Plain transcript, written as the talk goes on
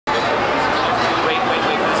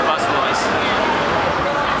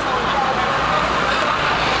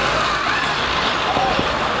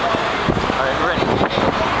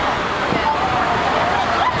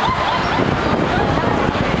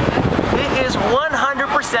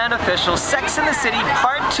100% official. Sex and the City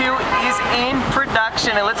Part 2 is in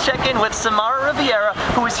production. And let's check in with Samara Riviera,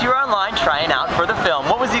 who is here online trying out for the film.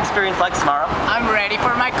 What was the experience like, Samara? I'm ready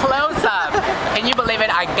for my close-up. Can you believe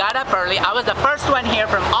it? I got up early. I was the first one here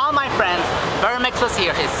from all my friends. Vermix was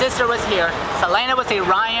here, his sister was here, Selena was here,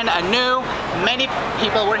 Ryan, Anu, many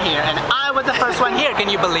people were here, and I was the first one here.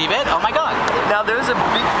 Can you believe it? Oh my god. Now there's a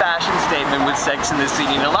big fashion statement with Sex and the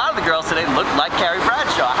City, and a lot of the girls today look like Carrie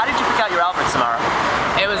Bradshaw. How did you pick out your outfit, Samara?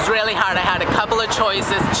 It was really hard. I had a couple of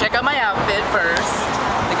choices. Check out my outfit first.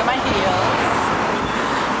 Look at my heels.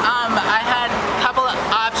 I had a couple of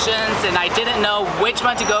options and I didn't know which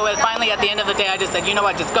one to go with. Finally, at the end of the day, I just said, you know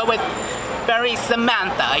what, just go with very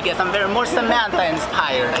Samantha. I guess I'm very more Samantha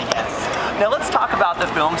inspired, I guess. Now let's talk about the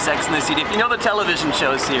film Sex and the City. If you know the television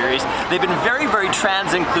show series, they've been very, very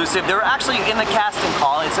trans inclusive. They were actually in the casting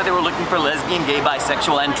call. It said they were looking for lesbian, gay,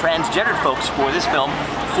 bisexual, and transgendered folks for this film,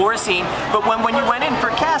 for a scene. But when you went in for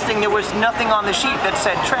casting, there was nothing on the sheet that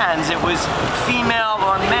said trans. It was female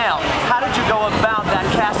or male. How did you go about that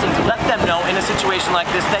casting to let them know in a situation like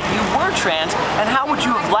this that you were trans, and how would you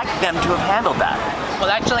have liked them to have handled that? Well,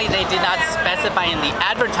 actually, they did not specify in the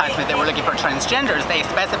advertisement they were looking for transgenders. They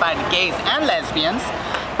specified gays and lesbians.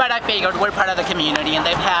 But I figured we're part of the community, and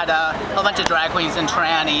they've had a bunch of drag queens and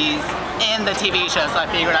trannies in the TV show, so I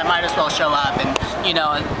figured I might as well show up, and you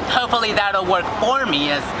know, hopefully that'll work for me,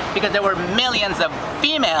 because there were millions of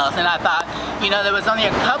females, and I thought, you know, there was only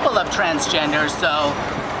a couple of transgenders, so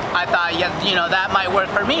I thought, yeah, you know, that might work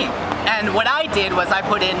for me. And what I did was I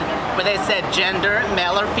put in where they said gender,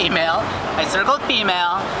 male or female. I circled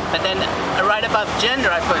female, but then right above gender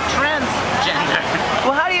I put transgender.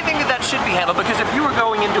 Well, how do you think that should be handled? Because if you were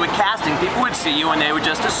going into a casting, people would see you and they would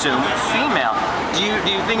just assume female. Do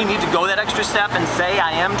you think you need to go that extra step and say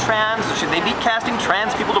I am trans? Should they be casting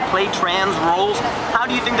trans people to play trans roles? How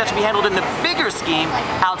do you think that should be handled in the bigger scheme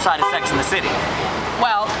outside of Sex and the City?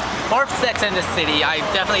 Well, for Sex and the City, I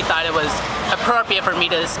definitely thought it was appropriate for me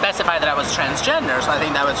to specify that I was transgender, so I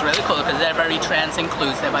think that was really cool because they're very trans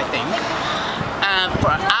inclusive, I think. For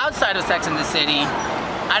outside of Sex and the City,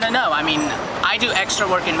 I don't know. I mean, I do extra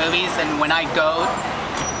work in movies, and when I go,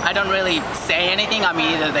 I don't really say anything. I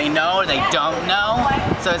mean, either they know or they don't know.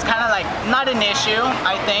 So it's kind of like not an issue,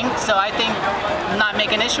 I think. So I think not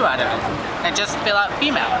make an issue out of it and just fill out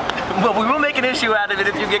female. Well, we will make an issue out of it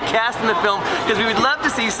if you get cast in the film, because we would love to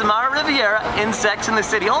see Samara Riviera in Sex and the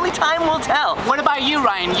City. Only time will tell. What about you,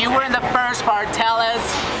 Ryan? You were in the first part. Tell us,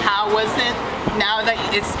 how was it now that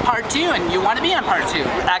it's part 2 and you want to be on part 2?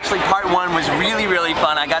 Actually, part 1 was really, really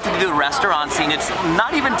fun. I got to do the restaurant scene. It's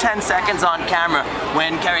not even 10 seconds on camera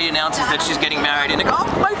when Carrie announces that she's getting married, and I go, oh,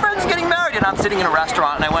 my friend's getting married, and I'm sitting in a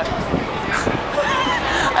restaurant and I went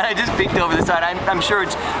and I just peeked over the side. I'm sure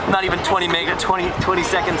it's not even 20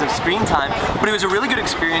 seconds of screen time, but it was a really good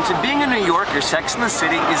experience. And being a New Yorker, Sex and the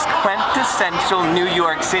City is quintessential New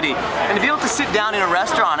York City. And to be able to sit down in a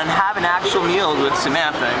restaurant and have an actual meal with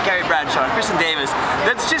Samantha and Carrie Bradshaw and Kristen Davis,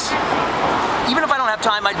 that's just, even if I don't have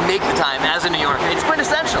time, I'd make the time as a New Yorker. It's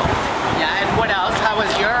quintessential. Yeah, and what else? How was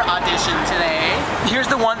your audition today? Here's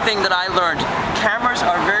the one thing that I learned. Cameras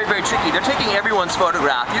are very, very tricky. They're taking everyone's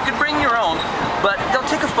photograph. You could bring your own, but they'll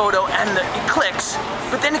take a photo and it clicks,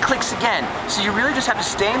 but then it clicks again. So you really just have to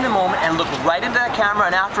stay in the moment and look right into that camera,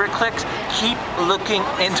 and after it clicks, keep looking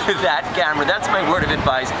into that camera. That's my word of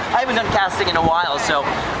advice. I haven't done casting in a while, so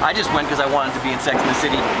I just went because I wanted to be in Sex and the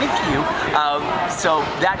City with you. So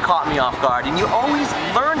that caught me off guard. And you always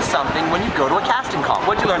learn something when you go to a casting call.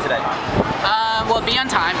 What did you learn today? Well, be on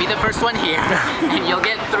time, be the first one here, and you'll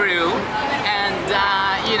get through. And,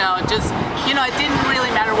 you know, just, you know, it didn't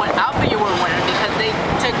really matter what outfit you were wearing because they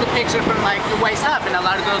took the picture from, like, the waist up, and a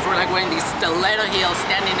lot of girls were, like, wearing these stiletto heels,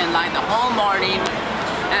 standing in line the whole morning,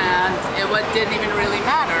 and it didn't even really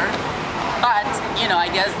matter. But, you know, I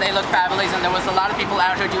guess they look fabulous, and there was a lot of people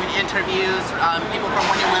out here doing interviews. People from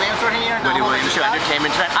Wendy Williams were here. Wendy Williams Show, Entertainment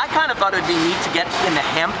Trend. I kind of thought it would be neat to get in the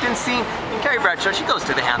Hampton scene. And Carrie Bradshaw, she goes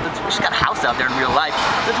to the Hamptons. She's got a house out there in real life.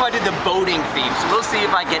 That's why I did the boating theme. So we'll see if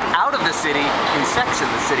I get out of the city in Sex and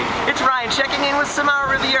the City. It's Ryan checking in with Samara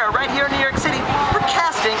Riviera right here in New York City for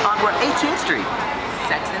casting on 18th Street.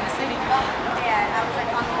 Sex and the City.